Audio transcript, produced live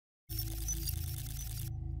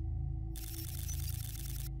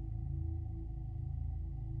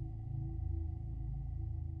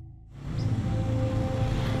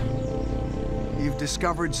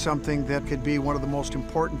discovered something that could be one of the most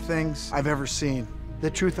important things I've ever seen.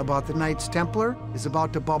 The truth about the Knights Templar is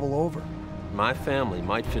about to bubble over. My family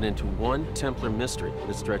might fit into one Templar mystery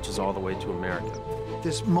that stretches all the way to America.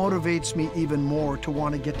 This motivates me even more to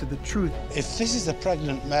want to get to the truth. If this is the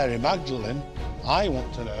pregnant Mary Magdalene, I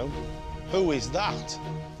want to know, who is that?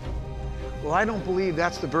 Well, I don't believe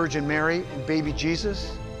that's the Virgin Mary and baby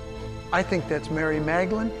Jesus. I think that's Mary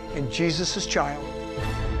Magdalene and Jesus' child.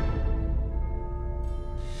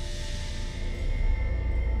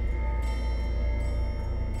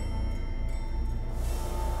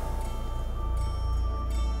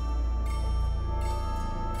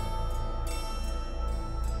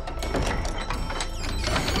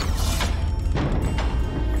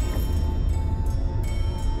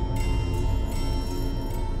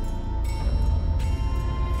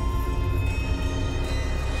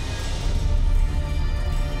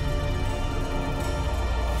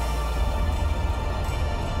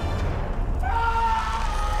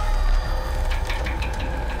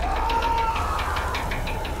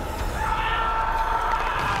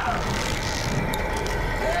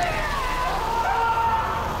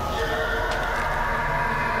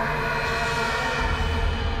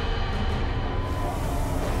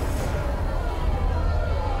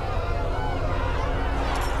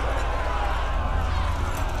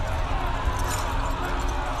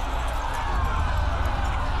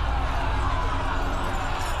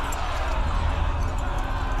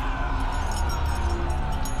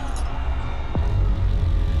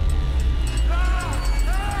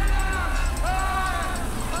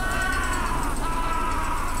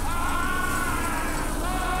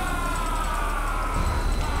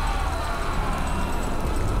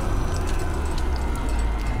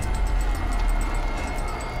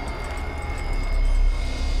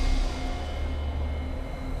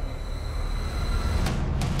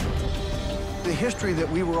 The history that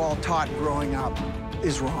we were all taught growing up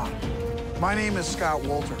is wrong. My name is Scott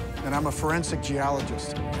Wolter, and I'm a forensic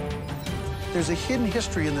geologist. There's a hidden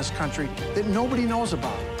history in this country that nobody knows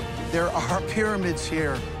about. There are pyramids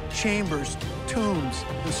here, chambers, tombs,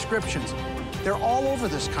 inscriptions. They're all over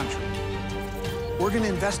this country. We're going to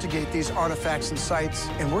investigate these artifacts and sites,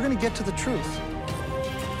 and we're going to get to the truth.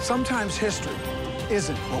 Sometimes history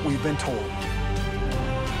isn't what we've been told.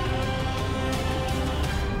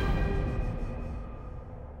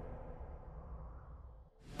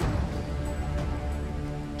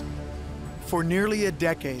 For nearly a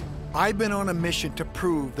decade, I've been on a mission to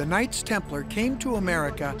prove the Knights Templar came to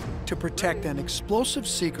America to protect an explosive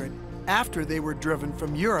secret after they were driven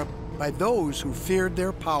from Europe by those who feared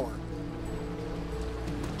their power.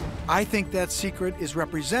 I think that secret is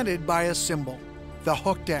represented by a symbol, the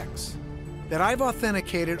hooked X, that I've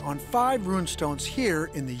authenticated on 5 runestones here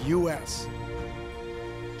in the US.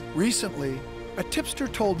 Recently, a tipster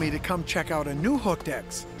told me to come check out a new hooked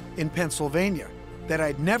X in Pennsylvania that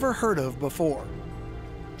I'd never heard of before.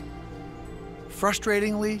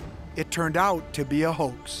 Frustratingly, it turned out to be a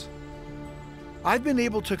hoax. I've been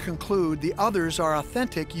able to conclude the others are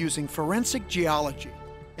authentic using forensic geology,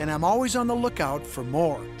 and I'm always on the lookout for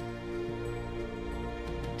more.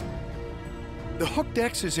 The hooked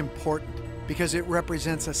X is important because it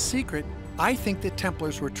represents a secret I think the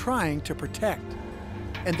Templars were trying to protect,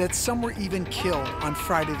 and that some were even killed on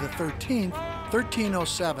Friday the 13th,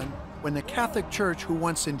 1307, when the Catholic Church, who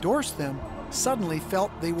once endorsed them, suddenly felt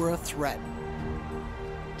they were a threat.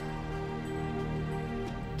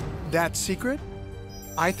 That secret?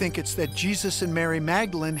 I think it's that Jesus and Mary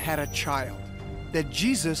Magdalene had a child, that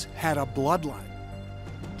Jesus had a bloodline.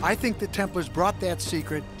 I think the Templars brought that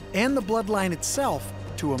secret and the bloodline itself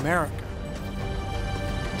to America.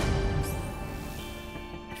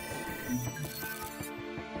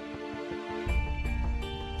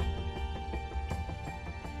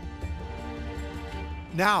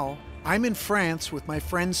 Now, I'm in France with my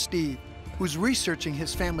friend Steve, who's researching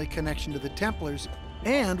his family connection to the Templars,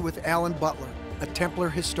 and with Alan Butler, a Templar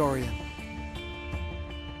historian.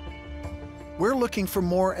 We're looking for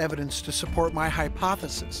more evidence to support my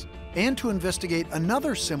hypothesis and to investigate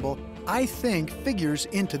another symbol I think figures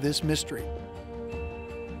into this mystery.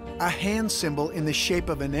 A hand symbol in the shape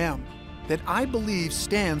of an M that I believe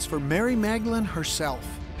stands for Mary Magdalene herself,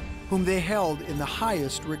 whom they held in the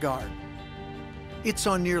highest regard. It's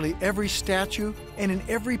on nearly every statue and in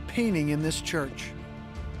every painting in this church.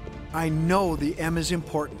 I know the M is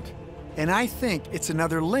important, and I think it's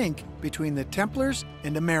another link between the Templars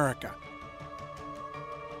and America.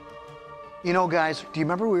 You know, guys, do you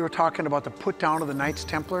remember we were talking about the put down of the Knights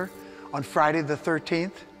Templar on Friday the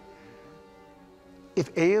 13th?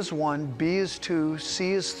 If A is 1, B is 2,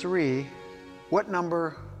 C is 3, what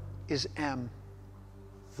number is M?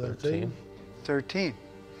 13. 13.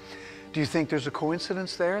 Do you think there's a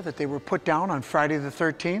coincidence there that they were put down on Friday the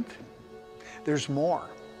 13th? There's more.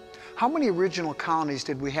 How many original colonies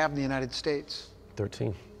did we have in the United States?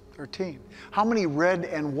 13. 13. How many red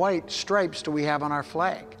and white stripes do we have on our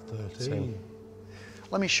flag? 13. Same.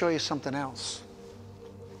 Let me show you something else.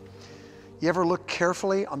 You ever look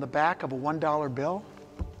carefully on the back of a $1 bill?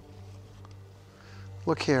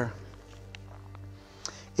 Look here.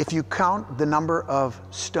 If you count the number of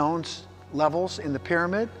stones levels in the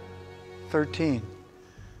pyramid, 13.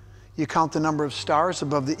 You count the number of stars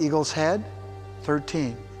above the eagle's head,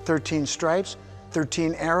 13. 13 stripes,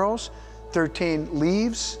 13 arrows, 13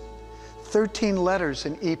 leaves, 13 letters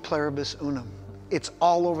in E pluribus unum. It's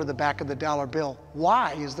all over the back of the dollar bill.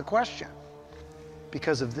 Why is the question?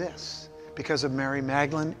 Because of this. Because of Mary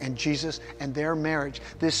Magdalene and Jesus and their marriage.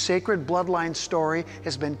 This sacred bloodline story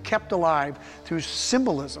has been kept alive through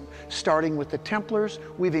symbolism, starting with the Templars,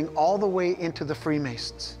 weaving all the way into the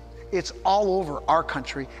Freemasons. It's all over our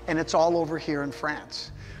country, and it's all over here in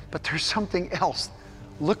France. But there's something else.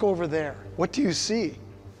 Look over there. What do you see?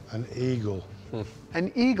 An eagle.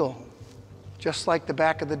 An eagle, just like the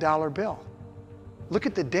back of the dollar bill. Look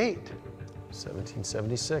at the date.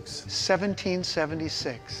 1776.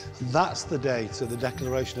 1776. That's the date of the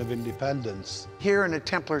Declaration of Independence. Here in a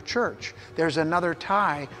Templar church, there's another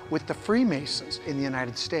tie with the Freemasons in the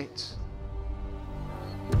United States.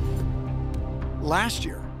 Last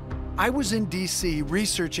year, I was in DC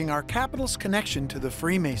researching our capital's connection to the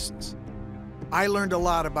Freemasons. I learned a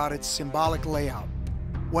lot about its symbolic layout,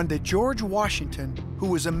 one that George Washington, who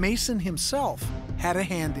was a Mason himself, had a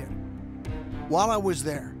hand in. While I was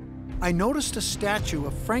there, I noticed a statue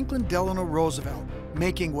of Franklin Delano Roosevelt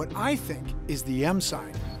making what I think is the M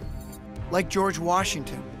sign. Like George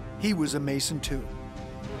Washington, he was a Mason too.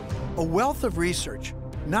 A wealth of research,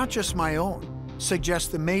 not just my own, suggests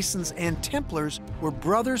the Masons and Templars were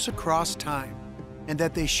brothers across time, and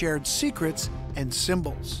that they shared secrets and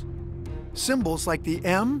symbols. Symbols like the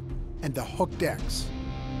M and the hooked X.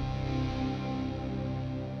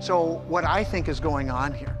 So what I think is going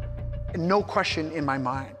on here, no question in my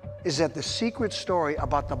mind, is that the secret story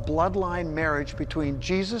about the bloodline marriage between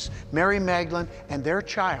Jesus, Mary Magdalene, and their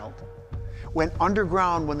child went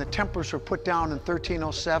underground when the Templars were put down in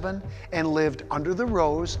 1307 and lived under the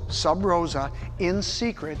rose, sub rosa, in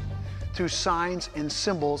secret through signs and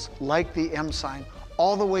symbols like the M sign,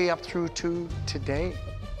 all the way up through to today.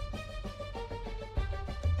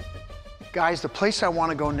 Guys, the place I want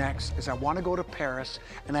to go next is I want to go to Paris,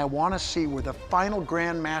 and I want to see where the final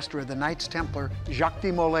Grand Master of the Knights Templar, Jacques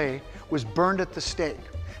de Molay, was burned at the stake.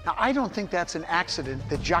 Now, I don't think that's an accident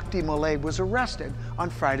that Jacques de Molay was arrested on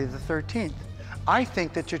Friday the 13th. I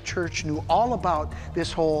think that your church knew all about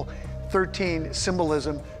this whole 13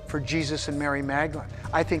 symbolism for Jesus and Mary Magdalene.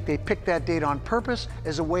 I think they picked that date on purpose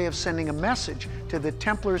as a way of sending a message to the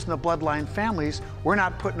Templars and the bloodline families, we're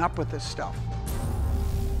not putting up with this stuff.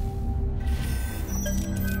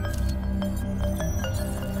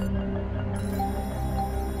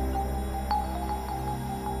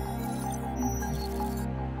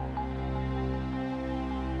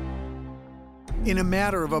 In a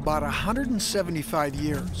matter of about 175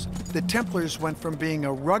 years, the Templars went from being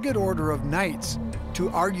a rugged order of knights to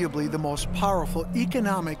arguably the most powerful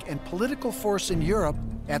economic and political force in Europe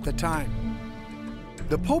at the time.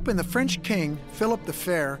 The Pope and the French king, Philip the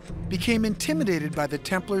Fair, became intimidated by the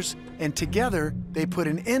Templars, and together they put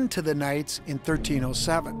an end to the Knights in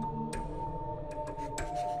 1307.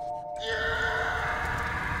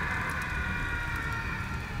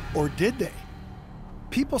 Or did they?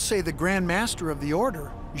 People say the Grand Master of the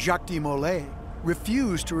Order, Jacques de Molay,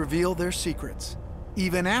 refused to reveal their secrets,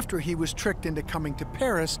 even after he was tricked into coming to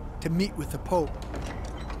Paris to meet with the Pope.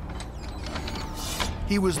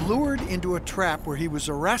 He was lured into a trap where he was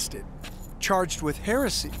arrested, charged with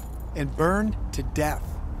heresy, and burned to death.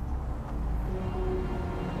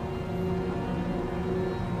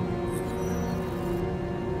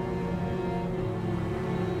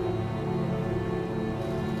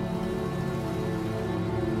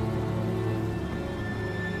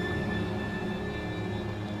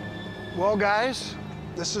 Well, guys,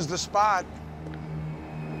 this is the spot.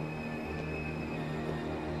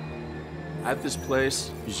 At this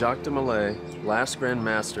place, Jacques de Molay, last Grand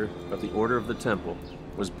Master of the Order of the Temple,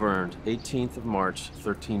 was burned 18th of March,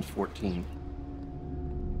 1314.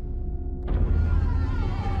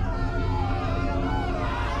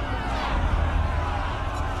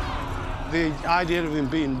 The idea of him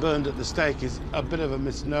being burned at the stake is a bit of a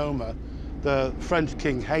misnomer. The French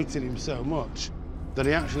king hated him so much that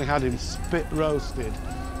he actually had him spit roasted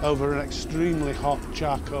over an extremely hot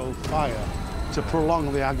charcoal fire to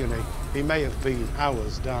prolong the agony. He may have been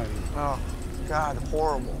hours dying. Oh, God,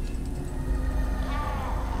 horrible.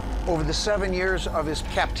 Over the 7 years of his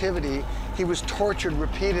captivity, he was tortured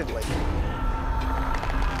repeatedly.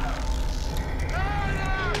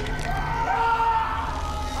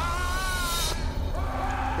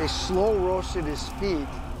 They slow roasted his feet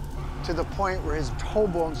to the point where his toe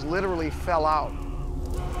bones literally fell out.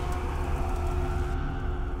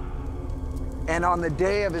 And on the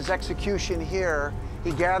day of his execution here,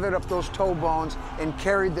 he gathered up those toe bones and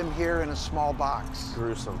carried them here in a small box.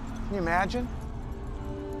 Gruesome. Can you imagine?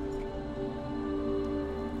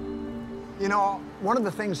 You know, one of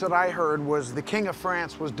the things that I heard was the King of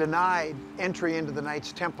France was denied entry into the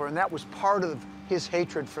Knights Templar, and that was part of his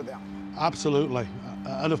hatred for them. Absolutely.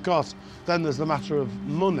 And of course, then there's the matter of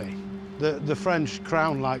money. The French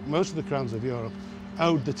crown, like most of the crowns of Europe,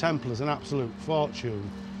 owed the Templars an absolute fortune.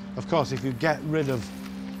 Of course, if you get rid of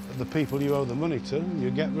the people you owe the money to,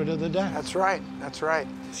 you get rid of the debt. That's right, that's right.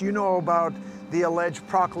 So you know about the alleged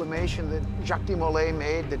proclamation that Jacques de Molay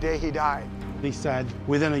made the day he died. He said,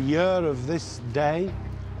 within a year of this day,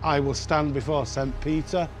 I will stand before St.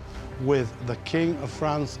 Peter with the King of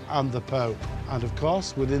France and the Pope. And of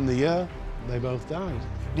course, within the year, they both died.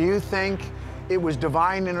 Do you think it was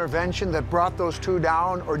divine intervention that brought those two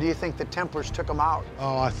down, or do you think the Templars took them out?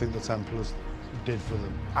 Oh, I think the Templars did for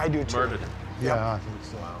them. I do too. Murdered him. Yeah, I think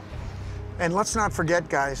so. Wow. And let's not forget,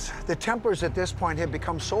 guys, the Templars at this point had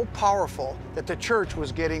become so powerful that the church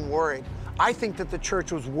was getting worried. I think that the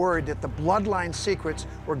church was worried that the bloodline secrets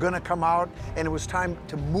were going to come out, and it was time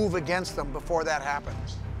to move against them before that happened.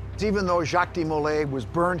 Even though Jacques de Molay was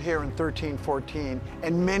burned here in 1314,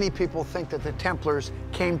 and many people think that the Templars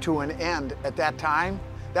came to an end at that time,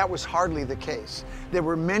 that was hardly the case. There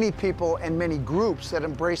were many people and many groups that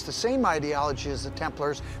embraced the same ideology as the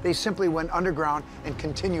Templars. They simply went underground and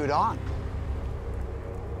continued on.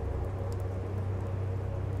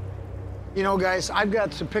 You know, guys, I've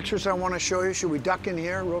got some pictures I want to show you. Should we duck in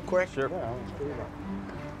here real quick? Sure. Yeah, let's do that.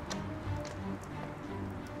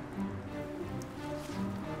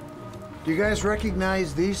 Do you guys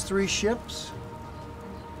recognize these three ships?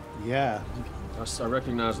 Yeah. I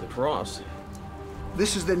recognize the cross.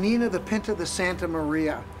 This is the Nina, the Pinta, the Santa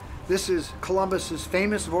Maria. This is Columbus's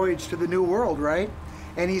famous voyage to the New World, right?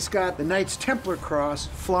 And he's got the Knights Templar cross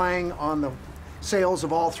flying on the sails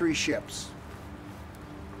of all three ships.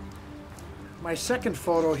 My second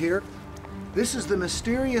photo here, this is the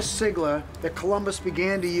mysterious sigla that Columbus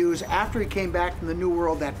began to use after he came back from the New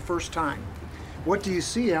World that first time. What do you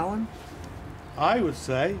see, Alan? I would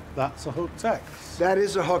say that's a hooked X. That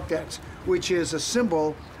is a hooked X, which is a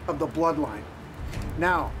symbol of the bloodline.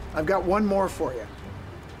 Now, I've got one more for you.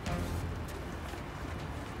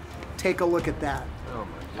 Take a look at that. Oh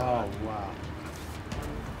my God. Oh, wow.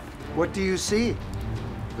 What do you see?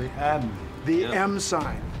 The M. The Yeah. M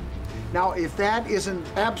sign. Now, if that isn't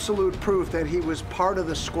absolute proof that he was part of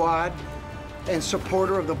the squad and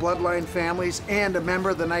supporter of the bloodline families and a member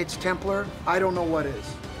of the Knights Templar, I don't know what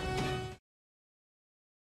is.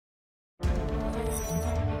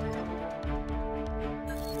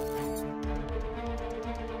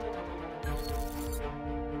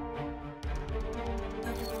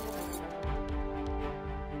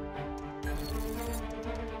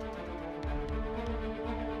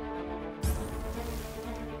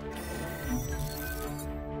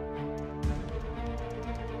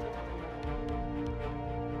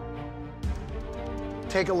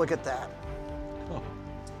 Take a look at that. Oh.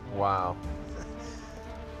 Wow.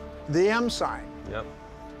 The M sign. Yep.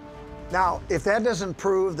 Now, if that doesn't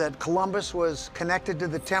prove that Columbus was connected to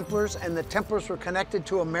the Templars and the Templars were connected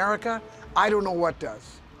to America, I don't know what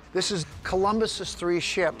does. This is Columbus's three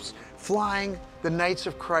ships flying the Knights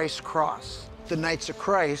of Christ cross. The Knights of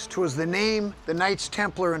Christ was the name the Knights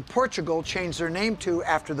Templar in Portugal changed their name to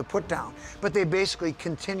after the putdown, but they basically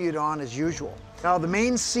continued on as usual. Now, the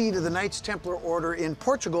main seat of the Knights Templar Order in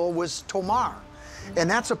Portugal was Tomar, and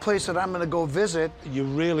that's a place that I'm going to go visit. You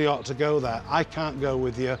really ought to go there. I can't go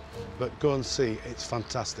with you, but go and see. It's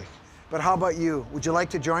fantastic. But how about you? Would you like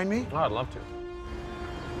to join me? Oh, I'd love to.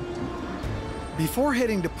 Before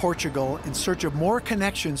heading to Portugal in search of more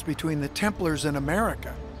connections between the Templars and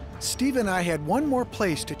America, Steve and I had one more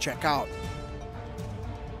place to check out.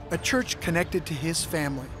 A church connected to his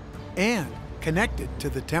family and connected to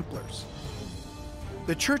the Templars.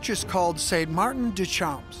 The church is called Saint Martin de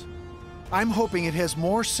Champs. I'm hoping it has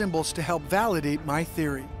more symbols to help validate my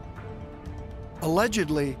theory.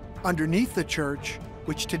 Allegedly, underneath the church,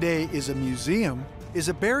 which today is a museum, is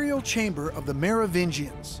a burial chamber of the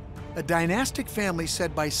Merovingians, a dynastic family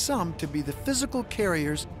said by some to be the physical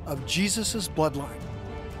carriers of Jesus' bloodline.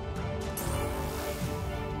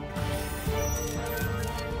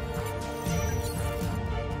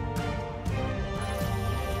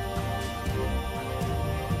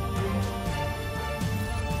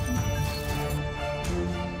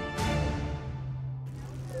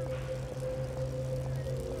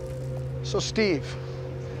 So Steve,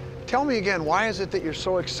 tell me again, why is it that you're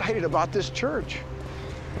so excited about this church?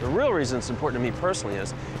 The real reason it's important to me personally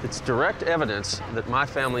is it's direct evidence that my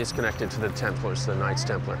family is connected to the Templars, the Knights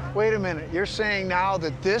Templar. Wait a minute, you're saying now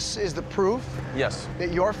that this is the proof Yes.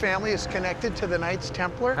 that your family is connected to the Knights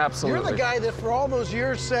Templar? Absolutely. You're the guy that for all those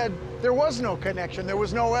years said there was no connection, there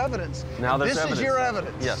was no evidence. Now there's this evidence. This is your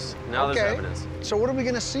evidence? Yes, now okay. there's evidence. So what are we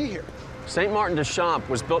gonna see here? St. Martin de Champs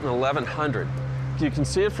was built in 1100. You can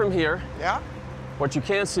see it from here. Yeah? What you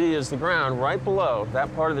can't see is the ground right below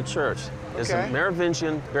that part of the church is a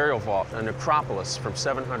Merovingian burial vault, a necropolis from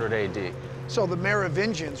 700 AD. So the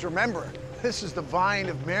Merovingians, remember, this is the vine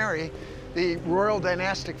of Mary, the royal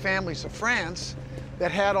dynastic families of France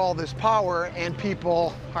that had all this power, and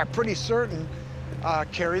people are pretty certain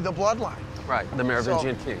carry the bloodline. Right, the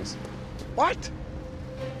Merovingian kings. What?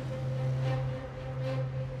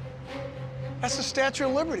 That's the Statue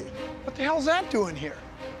of Liberty. What the hell's that doing here?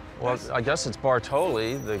 Well, I guess it's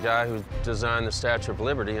Bartoli, the guy who designed the Statue of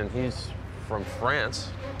Liberty, and he's from France.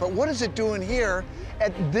 But what is it doing here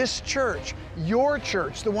at this church, your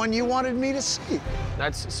church, the one you wanted me to see?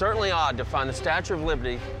 That's certainly odd to find the Statue of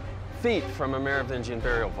Liberty feet from a Merovingian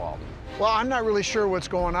burial vault. Well, I'm not really sure what's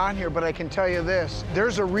going on here, but I can tell you this.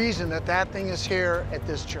 There's a reason that that thing is here at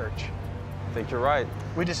this church. I think you're right.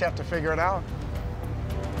 We just have to figure it out.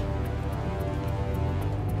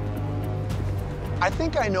 I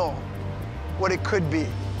think I know what it could be.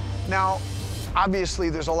 Now,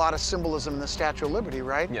 obviously, there's a lot of symbolism in the Statue of Liberty,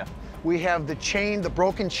 right? Yeah. We have the chain, the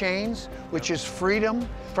broken chains, which is freedom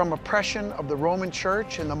from oppression of the Roman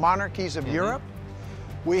Church and the monarchies of Europe.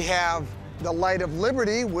 We have the light of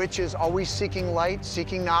liberty, which is always seeking light,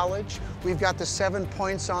 seeking knowledge. We've got the 7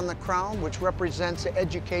 points on the crown, which represents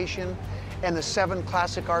education and the 7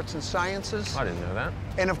 classic arts and sciences. I didn't know that.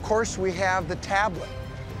 And of course, we have the tablet.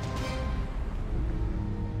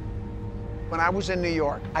 When I was in New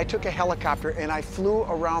York, I took a helicopter and I flew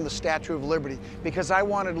around the Statue of Liberty because I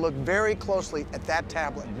wanted to look very closely at that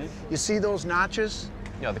tablet. You see those notches?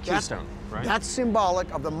 Yeah, the keystone, right? That's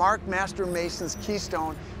symbolic of the Mark Master Mason's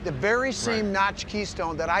keystone, the very same notch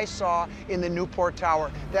keystone that I saw in the Newport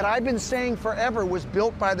Tower, that I've been saying forever was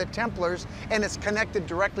built by the Templars, and it's connected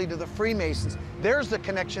directly to the Freemasons. There's the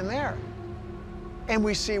connection there. And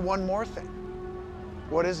we see one more thing.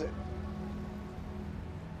 What is it?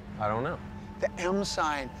 I don't know. The M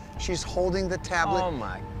sign. She's holding the tablet. Oh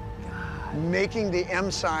my God. Making the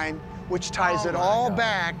M sign, which ties it all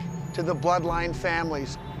back to the bloodline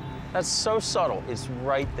families. That's so subtle. It's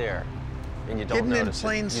right there, and you don't Hidden in notice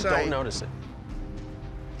plain it. You sight. don't notice it.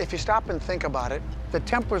 If you stop and think about it, the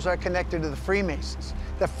Templars are connected to the Freemasons.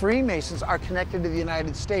 The Freemasons are connected to the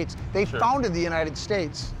United States. They founded the United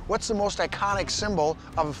States. What's the most iconic symbol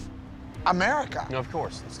of America? Of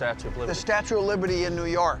course, the Statue of Liberty. The Statue of Liberty in New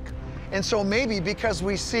York. And so maybe because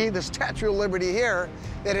we see the Statue of Liberty here,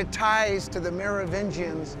 that it ties to the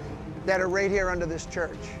Merovingians that are right here under this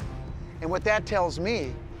church. And what that tells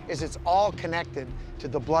me is it's all connected to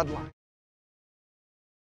the bloodline.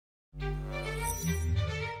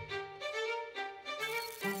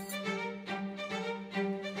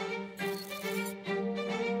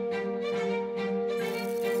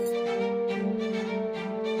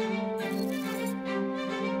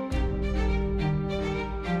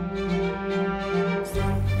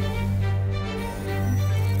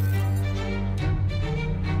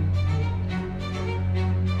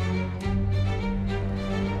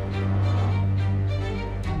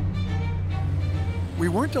 We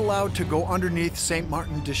weren't allowed to go underneath St.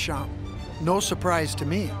 Martin de Champs. No surprise to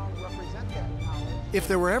me. If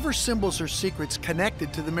there were ever symbols or secrets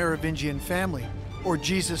connected to the Merovingian family or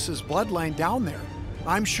Jesus' bloodline down there,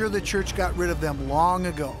 I'm sure the church got rid of them long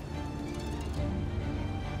ago.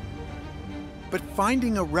 But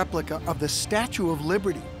finding a replica of the Statue of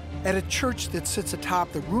Liberty at a church that sits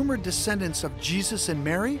atop the rumored descendants of Jesus and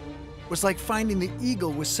Mary was like finding the eagle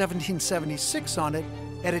with 1776 on it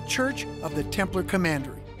at a church of the Templar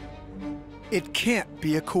Commandery. It can't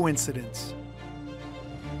be a coincidence.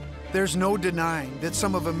 There's no denying that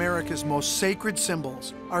some of America's most sacred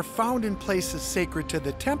symbols are found in places sacred to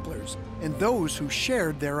the Templars and those who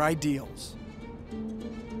shared their ideals.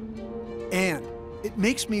 And it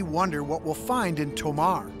makes me wonder what we'll find in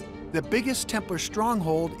Tomar, the biggest Templar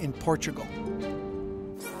stronghold in Portugal.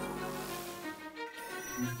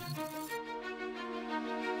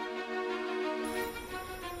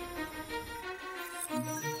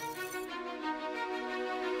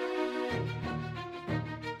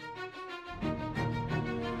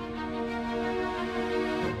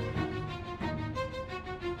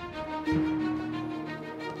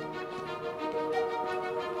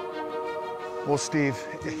 Well, Steve,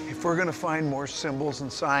 if we're going to find more symbols and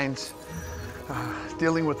signs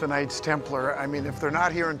dealing with the Knights Templar, I mean, if they're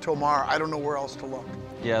not here in Tomar, I don't know where else to look.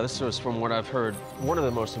 Yeah, this was, from what I've heard, one of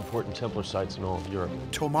the most important Templar sites in all of Europe.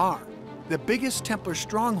 Tomar, the biggest Templar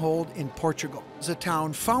stronghold in Portugal, is a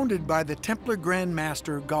town founded by the Templar Grand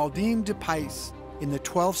Master Galdin de Pais in the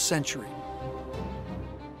 12th century.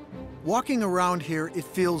 Walking around here, it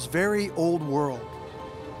feels very old world,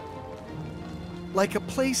 like a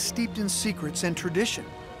place steeped in secrets and tradition.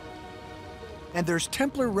 And there's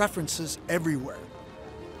Templar references everywhere.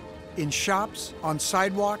 In shops, on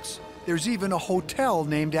sidewalks, there's even a hotel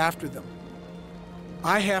named after them.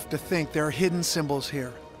 I have to think there are hidden symbols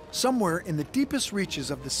here, somewhere in the deepest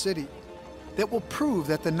reaches of the city, that will prove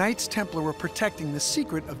that the Knights Templar were protecting the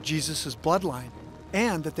secret of Jesus' bloodline,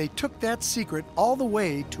 and that they took that secret all the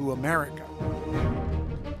way to America.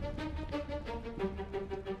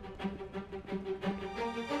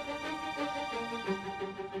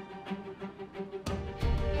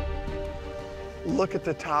 Look at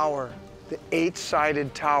the tower, the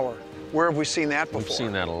 8-sided tower. Where have we seen that before? We've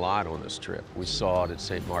seen that a lot on this trip. We saw it at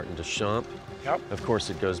St. Martin de Champs. Yep. Of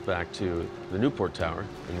course, it goes back to the Newport Tower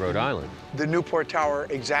in Rhode Island. The Newport Tower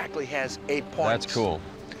exactly has 8 points. That's cool.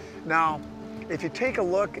 Now, if you take a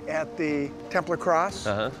look at the Templar cross,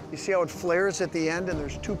 you see how it flares at the end and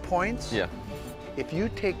there's 2 points? Yeah. If you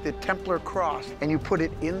take the Templar cross and you put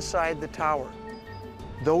it inside the tower,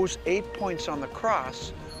 those 8 points on the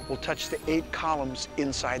cross will touch the 8 columns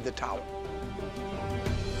inside the tower.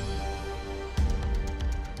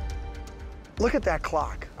 Look at that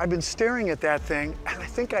clock. I've been staring at that thing, and I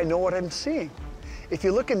think I know what I'm seeing. If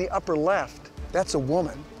you look in the upper left, that's a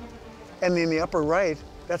woman. And in the upper right,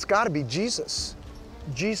 that's got to be Jesus.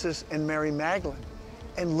 Jesus and Mary Magdalene.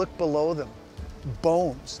 And look below them,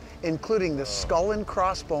 bones, including the skull and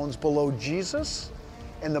crossbones below Jesus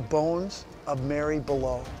and the bones of Mary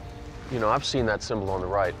below. You know, I've seen that symbol on the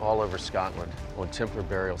right all over Scotland on Templar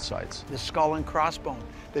burial sites. The skull and crossbone,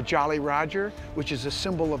 the Jolly Roger, which is a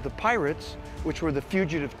symbol of the pirates, which were the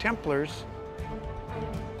fugitive Templars.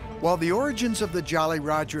 While the origins of the Jolly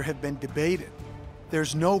Roger have been debated,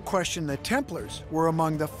 there's no question the Templars were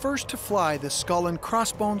among the first to fly the skull and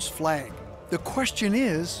crossbones flag. The question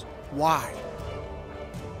is, why?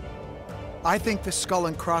 I think the skull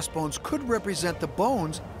and crossbones could represent the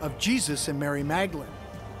bones of Jesus and Mary Magdalene,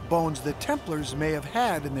 bones the Templars may have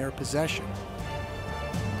had in their possession.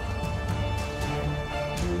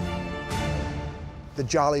 The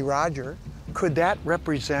Jolly Roger, could that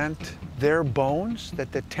represent their bones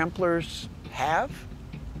that the Templars have?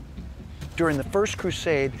 During the First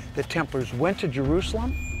Crusade, the Templars went to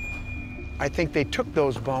Jerusalem. I think they took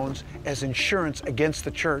those bones as insurance against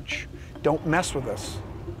the church. Don't mess with us,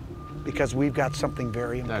 because we've got something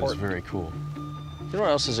very important. That is very cool. You know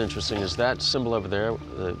what else is interesting is that symbol over there,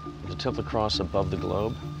 the Templar cross above the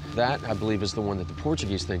globe. That, I believe, is the one that the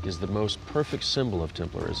Portuguese think is the most perfect symbol of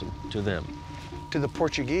Templarism to them. To the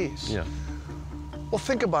Portuguese? Yeah. Well,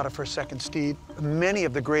 think about it for a second, Steve. Many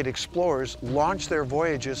of the great explorers launched their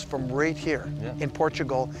voyages from right here in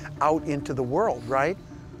Portugal out into the world, right?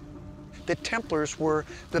 The Templars were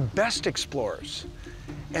the best explorers,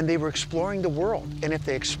 and they were exploring the world. And if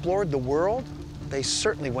they explored the world, they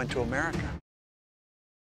certainly went to America.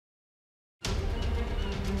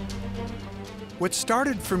 What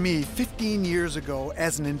started for me 15 years ago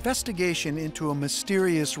as an investigation into a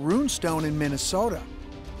mysterious runestone in Minnesota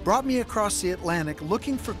brought me across the Atlantic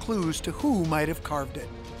looking for clues to who might have carved it.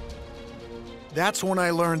 That's when I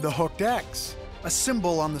learned the hooked X, a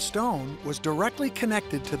symbol on the stone, was directly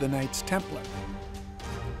connected to the Knights Templar.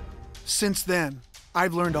 Since then,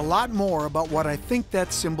 I've learned a lot more about what I think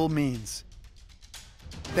that symbol means.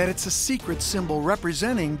 That it's a secret symbol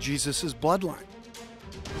representing Jesus' bloodline.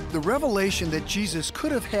 The revelation that Jesus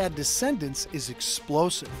could have had descendants is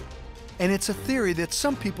explosive, and it's a theory that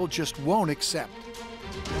some people just won't accept.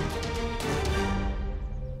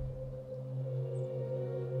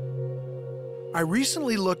 I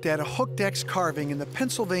recently looked at a hooked X carving in the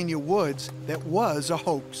Pennsylvania woods that was a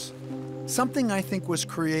hoax. Something I think was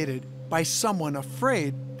created by someone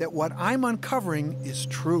afraid that what I'm uncovering is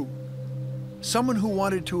true. Someone who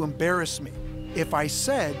wanted to embarrass me if I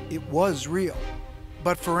said it was real.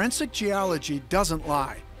 But forensic geology doesn't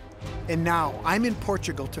lie. And now I'm in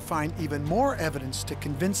Portugal to find even more evidence to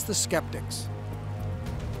convince the skeptics.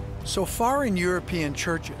 So far in European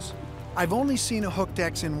churches, I've only seen a hooked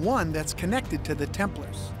X in one that's connected to the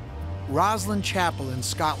Templars, Roslin Chapel in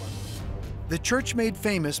Scotland, the church made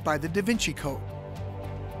famous by the Da Vinci Code.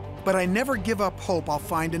 But I never give up hope I'll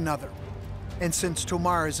find another. And since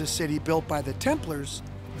Tomar is a city built by the Templars,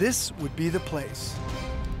 this would be the place.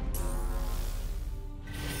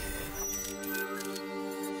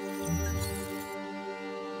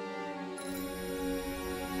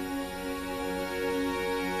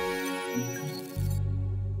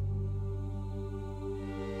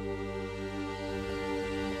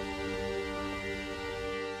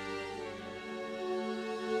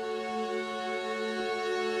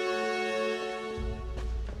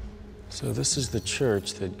 So this is the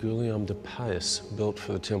church that Guillaume de Pius built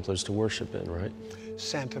for the Templars to worship in, right?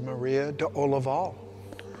 Santa Maria de Olival.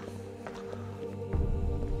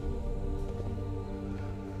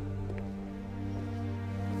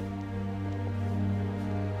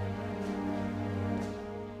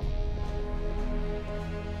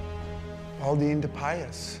 Aldine de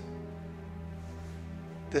Pius.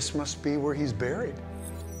 This must be where he's buried.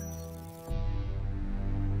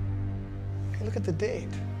 Hey, look at the date.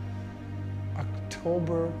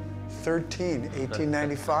 October 13,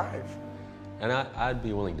 1895. And I'd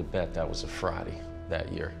be willing to bet that was a Friday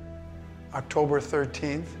that year. October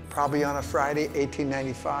 13th, probably on a Friday,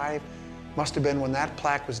 1895. Must have been when that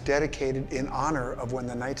plaque was dedicated in honor of when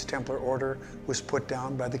the Knights Templar Order was put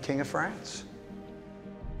down by the King of France.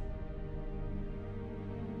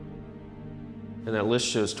 And that list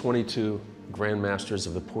shows 22 Grand Masters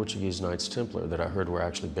of the Portuguese Knights Templar that I heard were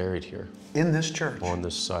actually buried here. In this church? On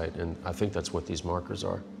this site, and I think that's what these markers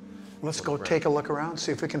are. Let's go take a look around,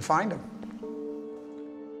 see if we can find them.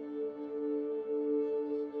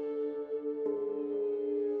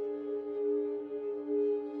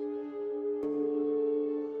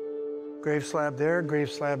 Grave slab there,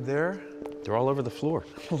 grave slab there. They're all over the floor.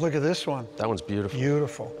 Look at this one. That one's beautiful.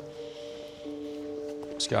 Beautiful.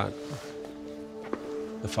 Scott,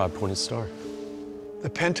 the five-pointed star. The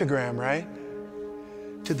pentagram, right?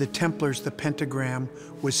 To the Templars, the pentagram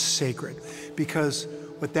was sacred because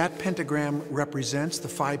what that pentagram represents, the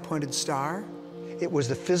five-pointed star, it was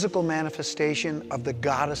the physical manifestation of the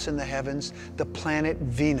goddess in the heavens, the planet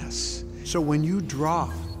Venus. So when you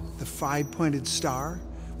draw the five-pointed star,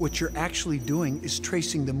 what you're actually doing is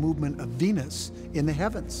tracing the movement of Venus in the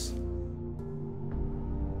heavens.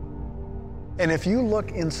 And if you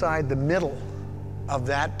look inside the middle of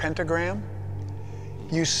that pentagram,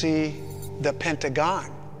 you see the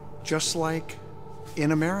Pentagon, just like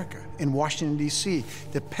in America, in Washington, D.C.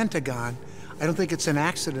 The Pentagon, I don't think it's an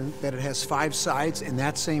accident that it has 5 sides in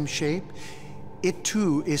that same shape. It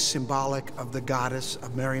too is symbolic of the goddess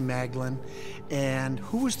of Mary Magdalene. And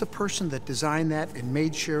who was the person that designed that and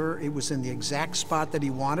made sure it was in the exact spot that he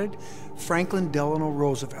wanted? Franklin Delano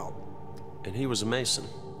Roosevelt. And he was a Mason.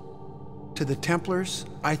 To the Templars,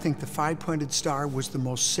 I think the five-pointed star was the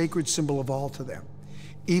most sacred symbol of all to them.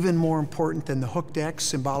 Even more important than the hooked X,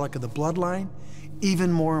 symbolic of the bloodline,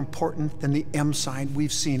 even more important than the M sign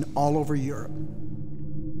we've seen all over Europe.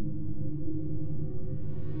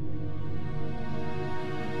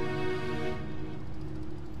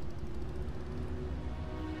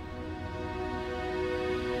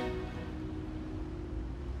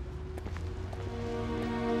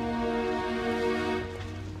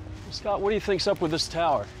 Scott, what do you think's up with this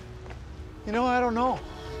tower? You know, I don't know.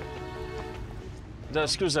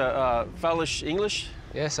 Scusa, falish English?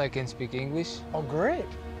 Yes, I can speak English. Oh, great.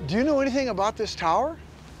 Do you know anything about this tower?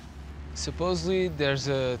 Supposedly, there's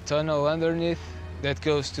a tunnel underneath that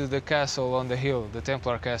goes to the castle on the hill, the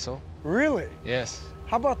Templar castle. Really? Yes.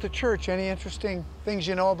 How about the church? Any interesting things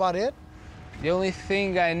you know about it? The only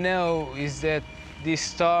thing I know is that this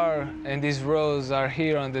star and these rose are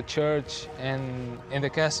here on the church and in the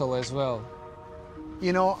castle as well.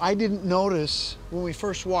 You know, I didn't notice when we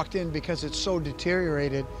first walked in because it's so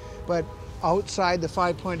deteriorated, but outside the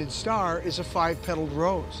five-pointed star is a 5-petaled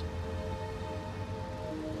rose.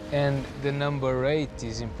 And the number 8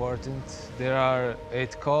 is important. There are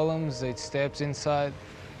 8 columns, 8 steps inside,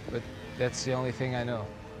 but that's the only thing I know.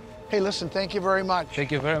 Hey, listen, thank you very much.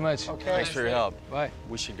 Thank you very much. Okay. Thanks for your help. Bye.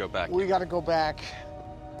 We should go back. We got to go back.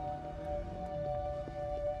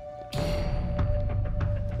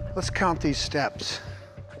 Let's count these steps.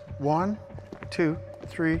 1, 2,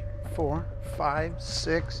 3, 4, 5,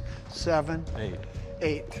 6, 7,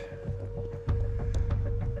 8.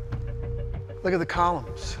 Look at the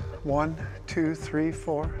columns. 1, 2, 3,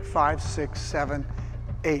 4, 5, 6, 7,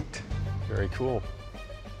 8. Very cool.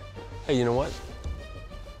 Hey, you know what?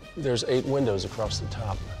 There's 8 windows across the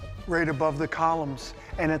top. Right above the columns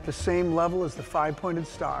and at the same level as the five-pointed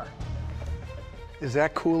star. Is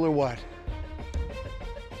that cool or what?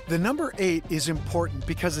 The number 8 is important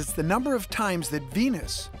because it's the number of times that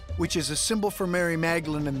Venus, which is a symbol for Mary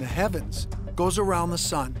Magdalene in the heavens, goes around the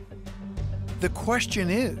sun. The question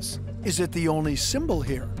is it the only symbol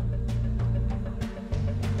here?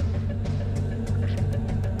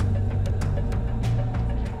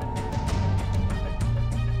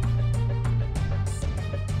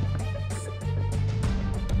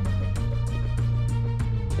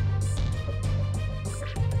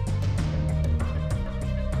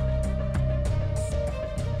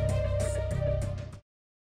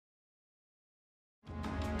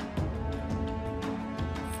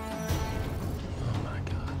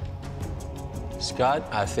 Scott,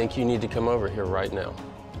 I think you need to come over here right now.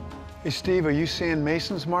 Hey, Steve, are you seeing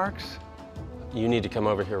Mason's marks? You need to come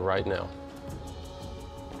over here right now.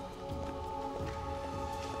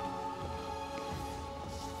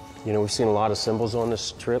 You know, we've seen a lot of symbols on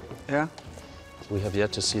this trip. Yeah? We have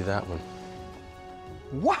yet to see that one.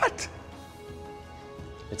 What?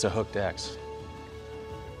 It's a hooked X.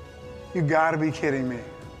 You gotta be kidding me.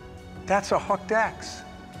 That's a hooked X.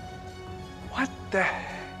 What the?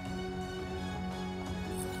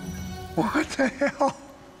 What the hell?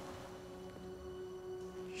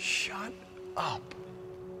 Shut up.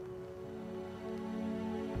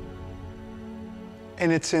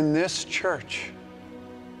 And it's in this church.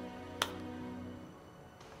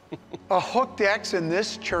 A hooked X in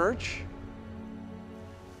this church?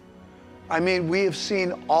 I mean, we have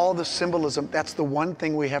seen all the symbolism. That's the one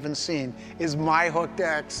thing we haven't seen, is my hooked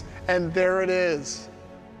X, and there it is.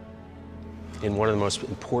 In one of the most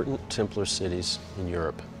important Templar cities in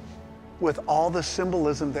Europe. With all the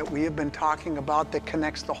symbolism that we have been talking about that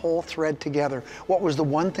connects the whole thread together, what was the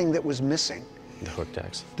one thing that was missing? The hooked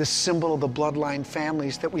X. The symbol of the bloodline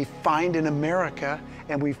families that we find in America,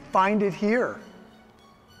 and we find it here.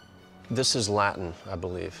 This is Latin, I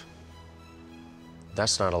believe.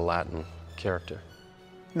 That's not a Latin character.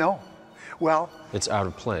 No. Well, It's out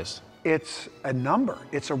of place. it's a number.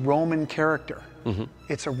 It's a Roman character.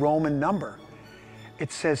 It's a Roman number.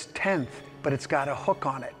 It says 10th, but it's got a hook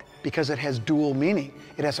on it because it has dual meaning.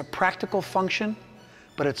 It has a practical function,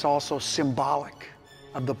 but it's also symbolic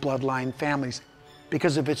of the bloodline families.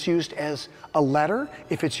 Because if it's used as a letter,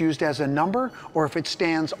 if it's used as a number, or if it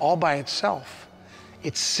stands all by itself,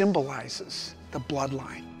 it symbolizes the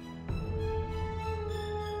bloodline.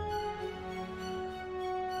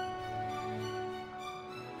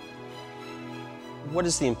 What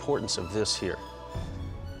is the importance of this here?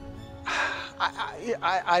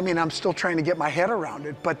 I mean, I'm still trying to get my head around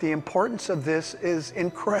it, but the importance of this is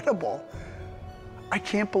incredible. I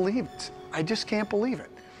can't believe it. I just can't believe it.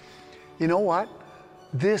 You know what?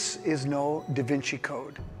 This is no Da Vinci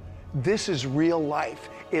Code. This is real life.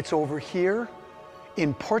 It's over here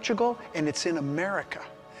in Portugal, and it's in America.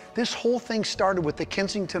 This whole thing started with the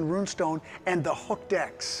Kensington runestone and the hooked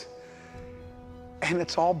X. And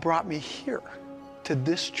it's all brought me here to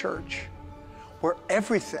this church where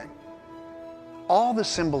everything, all the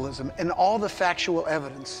symbolism and all the factual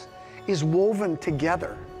evidence is woven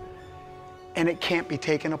together, and it can't be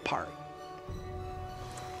taken apart.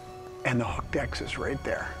 And the hooked X is right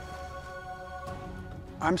there.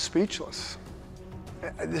 I'm speechless.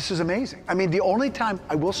 This is amazing. I mean, the only time,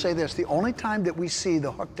 I will say this, the only time that we see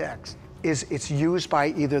the hooked X is it's used by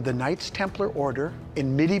either the Knights Templar Order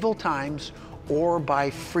in medieval times or by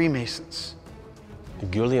Freemasons.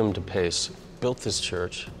 Guillaume de Pace built this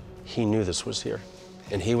church. He knew this was here,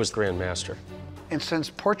 and he was Grand Master. And since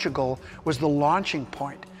Portugal was the launching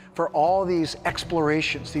point for all these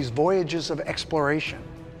explorations, these voyages of exploration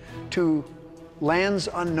to lands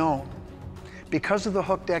unknown, because of the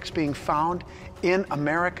hooked X being found in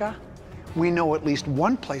America, we know at least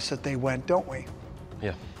one place that they went, don't we?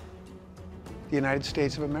 Yeah. The United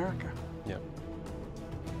States of America. Yeah.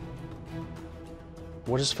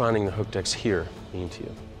 What does finding the hooked X here mean to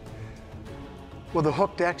you? Well, the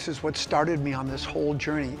hooked X is what started me on this whole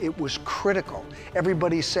journey. It was critical.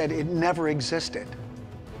 Everybody said it never existed.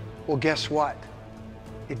 Well, guess what?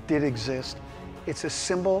 It did exist. It's a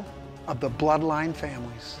symbol of the bloodline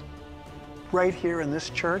families. Right here in this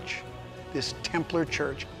church, this Templar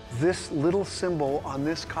church, this little symbol on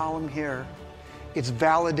this column here, it's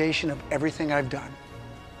validation of everything I've done.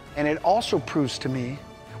 And it also proves to me,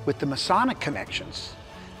 with the Masonic connections,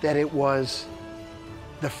 that it was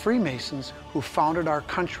the Freemasons who founded our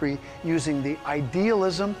country using the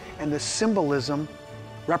idealism and the symbolism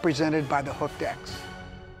represented by the hooked X.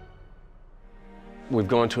 We've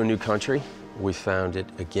gone to a new country. We found it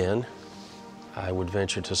again. I would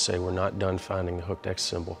venture to say we're not done finding the hooked X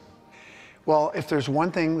symbol. Well, if there's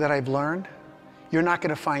one thing that I've learned, you're not going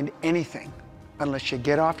to find anything unless you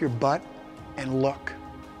get off your butt and look.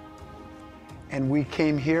 And we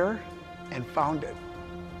came here and found it.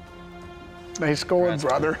 Nice going,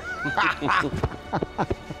 brother.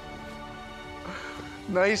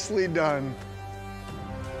 Nicely done.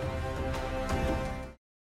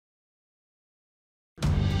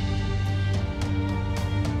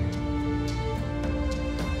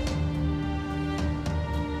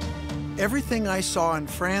 Everything I saw in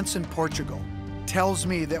France and Portugal tells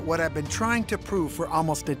me that what I've been trying to prove for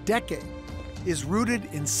almost a decade is rooted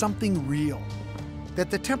in something real.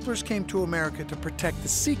 That the Templars came to America to protect the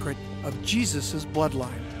secret of Jesus'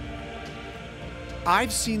 bloodline.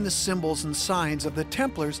 I've seen the symbols and signs of the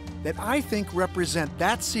Templars that I think represent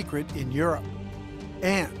that secret in Europe.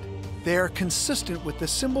 And they are consistent with the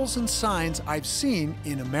symbols and signs I've seen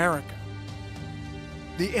in America.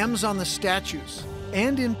 The M's on the statues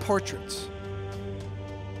and in portraits.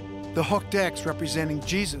 The hooked X representing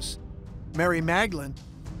Jesus, Mary Magdalene,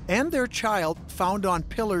 and their child found on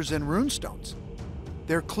pillars and runestones.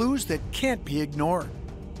 They're clues that can't be ignored.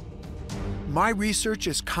 My research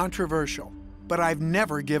is controversial, but I've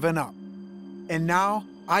never given up. And now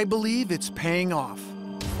I believe it's paying off.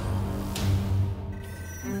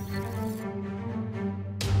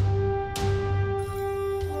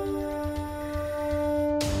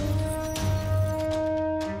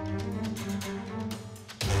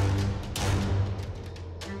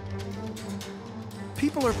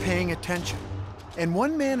 People are paying attention, and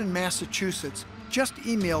one man in Massachusetts just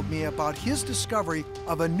emailed me about his discovery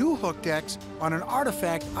of a new hooked X on an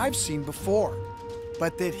artifact I've seen before,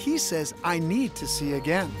 but that he says I need to see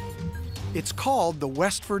again. It's called the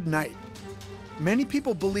Westford Knight. Many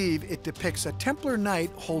people believe it depicts a Templar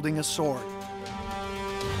knight holding a sword.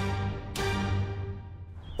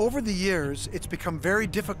 Over the years, it's become very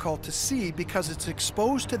difficult to see because it's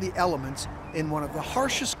exposed to the elements in one of the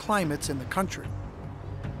harshest climates in the country.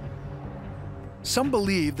 Some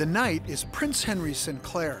believe the knight is Prince Henry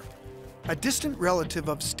Sinclair, a distant relative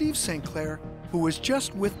of Steve St. Clair, who was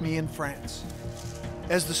just with me in France.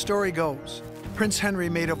 As the story goes, Prince Henry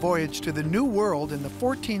made a voyage to the New World in the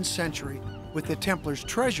 14th century with the Templars'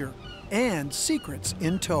 treasure and secrets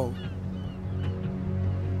in tow.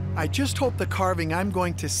 I just hope the carving I'm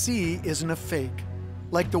going to see isn't a fake,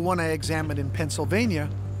 like the one I examined in Pennsylvania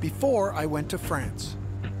before I went to France.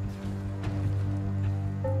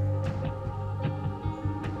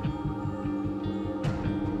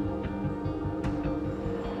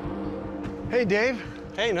 Hey, Dave.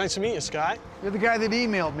 Hey, nice to meet you, Scott. You're the guy that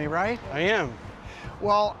emailed me, right? I am.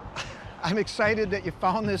 Well, I'm excited that you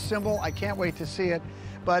found this symbol. I can't wait to see it.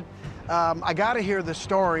 But I got to hear the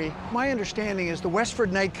story. My understanding is the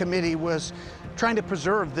Westford Knight Committee was trying to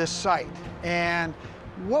preserve this site. And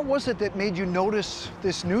what was it that made you notice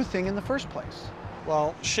this new thing in the first place?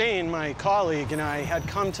 Well, Shane, my colleague, and I had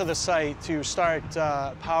come to the site to start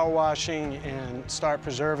power washing and start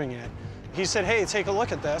preserving it. He said, hey, take a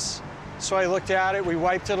look at this. So I looked at it, we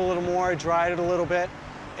wiped it a little more, dried it a little bit,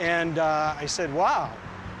 and I said, wow,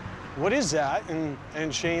 what is that?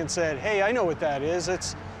 And Shane said, hey, I know what that is.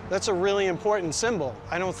 That's a really important symbol.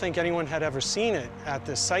 I don't think anyone had ever seen it at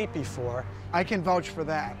this site before. I can vouch for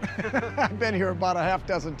that. I've been here about a half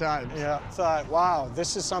dozen times. Yeah, thought, wow,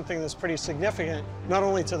 this is something that's pretty significant, not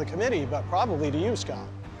only to the committee, but probably to you, Scott.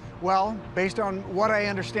 Well, based on what I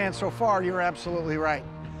understand so far, you're absolutely right.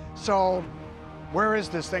 So, where is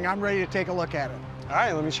this thing? I'm ready to take a look at it. All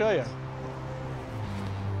right, let me show you.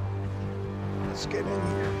 Let's get in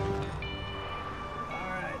here. All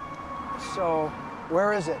right. So,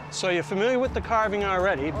 where is it? So you're familiar with the carving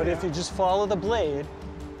already, but if you just follow the blade,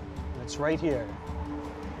 it's right here.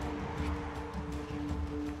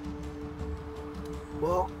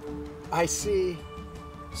 Well, I see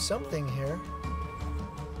something here.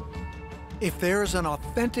 If there's an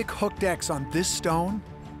authentic hooked X on this stone,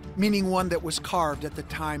 meaning one that was carved at the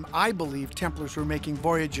time I believe Templars were making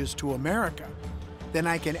voyages to America, then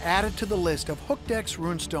I can add it to the list of hooked X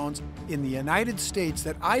runestones in the United States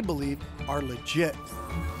that I believe are legit.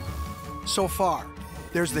 So far,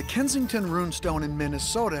 there's the Kensington runestone in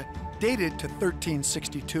Minnesota, dated to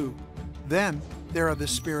 1362. Then, there are the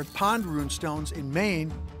Spirit Pond runestones in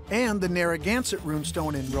Maine and the Narragansett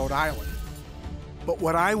runestone in Rhode Island. But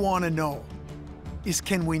what I want to know is,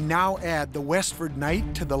 can we now add the Westford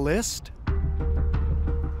Knight to the list?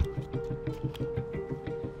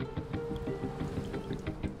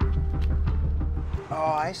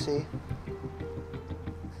 Oh, I see.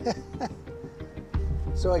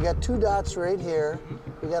 So I got two dots right here.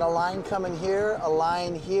 We got a line coming here, a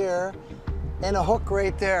line here, and a hook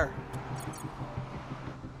right there.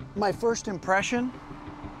 My first impression,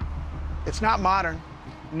 it's not modern.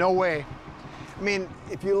 No way. I mean,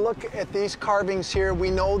 if you look at these carvings here, we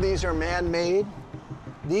know these are man-made.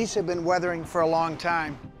 These have been weathering for a long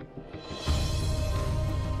time.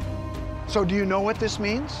 So do you know what this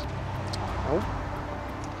means? No.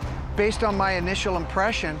 Based on my initial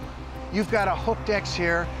impression, you've got a hooked X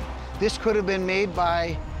here. This could have been made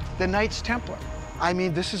by the Knights Templar. I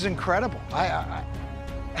mean, this is incredible.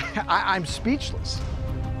 I'm speechless.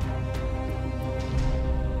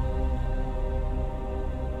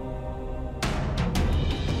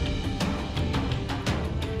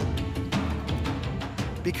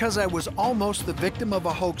 Because I was almost the victim of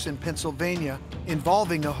a hoax in Pennsylvania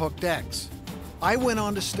involving a hooked X, I went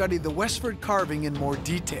on to study the Westford carving in more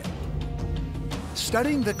detail.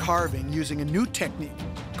 Studying the carving using a new technique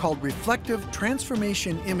called reflective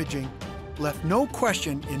transformation imaging left no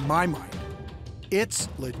question in my mind. It's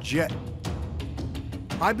legit.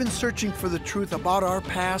 I've been searching for the truth about our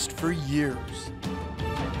past for years.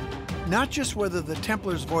 Not just whether the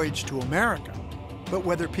Templars voyaged to America, but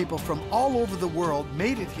whether people from all over the world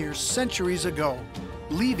made it here centuries ago,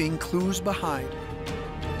 leaving clues behind.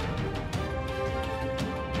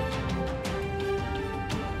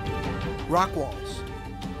 Rock walls,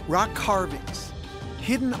 rock carvings,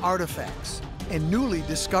 hidden artifacts, and newly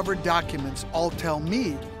discovered documents all tell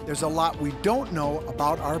me there's a lot we don't know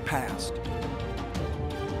about our past.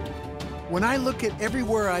 When I look at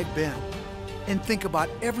everywhere I've been and think about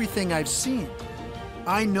everything I've seen,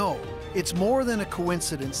 I know it's more than a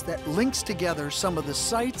coincidence that links together some of the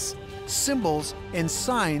sites, symbols, and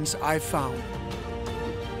signs I've found.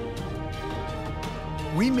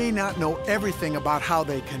 We may not know everything about how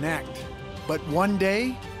they connect, but one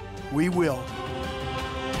day we will.